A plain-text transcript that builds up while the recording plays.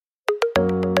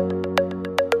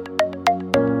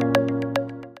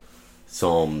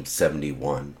Psalm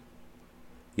 71.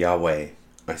 Yahweh,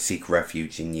 I seek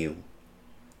refuge in you.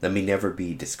 Let me never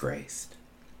be disgraced.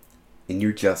 In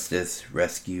your justice,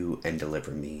 rescue and deliver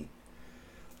me.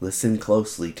 Listen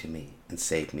closely to me and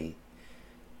save me.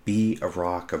 Be a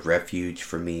rock of refuge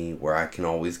for me where I can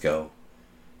always go.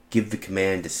 Give the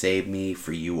command to save me,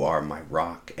 for you are my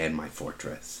rock and my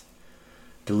fortress.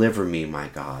 Deliver me, my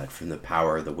God, from the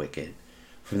power of the wicked,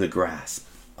 from the grasp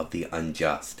of the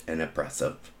unjust and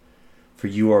oppressive. For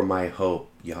you are my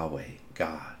hope, Yahweh,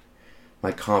 God,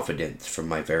 my confidence from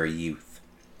my very youth.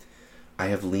 I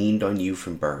have leaned on you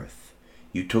from birth.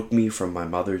 You took me from my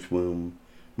mother's womb.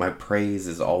 My praise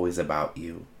is always about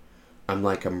you. I'm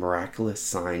like a miraculous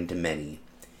sign to many,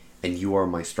 and you are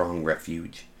my strong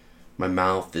refuge. My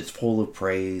mouth is full of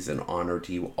praise and honor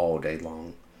to you all day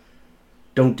long.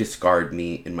 Don't discard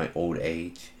me in my old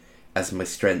age. As my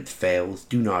strength fails,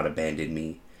 do not abandon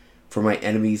me. For my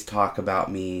enemies talk about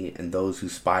me, and those who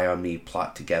spy on me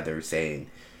plot together, saying,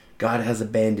 God has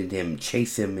abandoned him,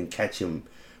 chase him and catch him,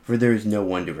 for there is no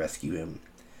one to rescue him.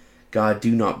 God,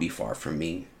 do not be far from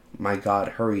me. My God,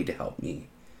 hurry to help me.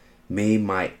 May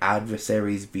my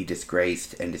adversaries be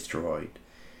disgraced and destroyed.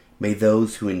 May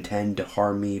those who intend to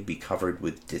harm me be covered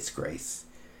with disgrace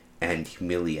and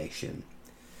humiliation.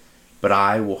 But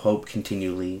I will hope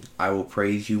continually. I will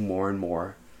praise you more and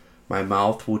more. My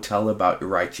mouth will tell about your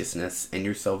righteousness and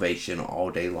your salvation all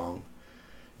day long.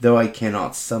 Though I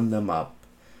cannot sum them up,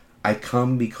 I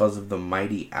come because of the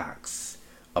mighty acts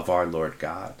of our Lord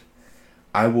God.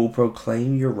 I will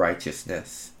proclaim your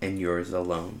righteousness and yours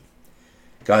alone.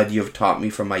 God, you have taught me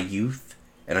from my youth,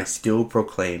 and I still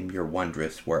proclaim your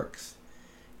wondrous works.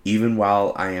 Even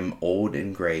while I am old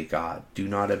and gray, God, do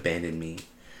not abandon me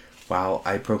while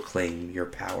I proclaim your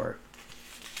power.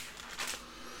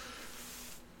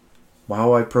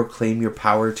 While I proclaim your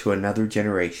power to another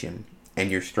generation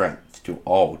and your strength to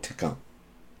all to come.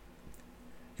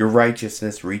 Your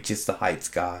righteousness reaches the heights,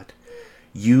 God.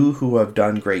 You who have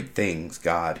done great things,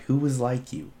 God, who is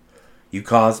like you? You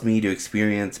caused me to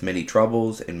experience many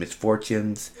troubles and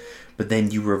misfortunes, but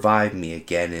then you revive me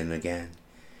again and again.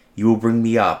 You will bring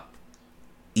me up,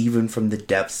 even from the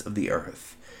depths of the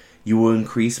earth. You will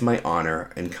increase my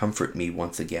honor and comfort me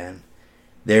once again.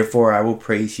 Therefore I will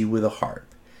praise you with a harp.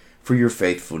 For your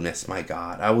faithfulness, my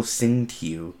God, I will sing to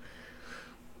you,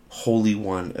 Holy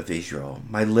One of Israel.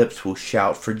 My lips will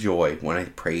shout for joy when I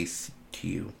praise to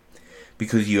you,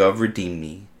 because you have redeemed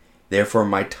me. Therefore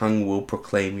my tongue will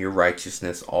proclaim your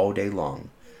righteousness all day long.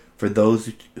 For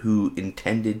those who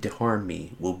intended to harm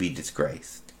me will be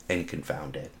disgraced and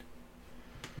confounded.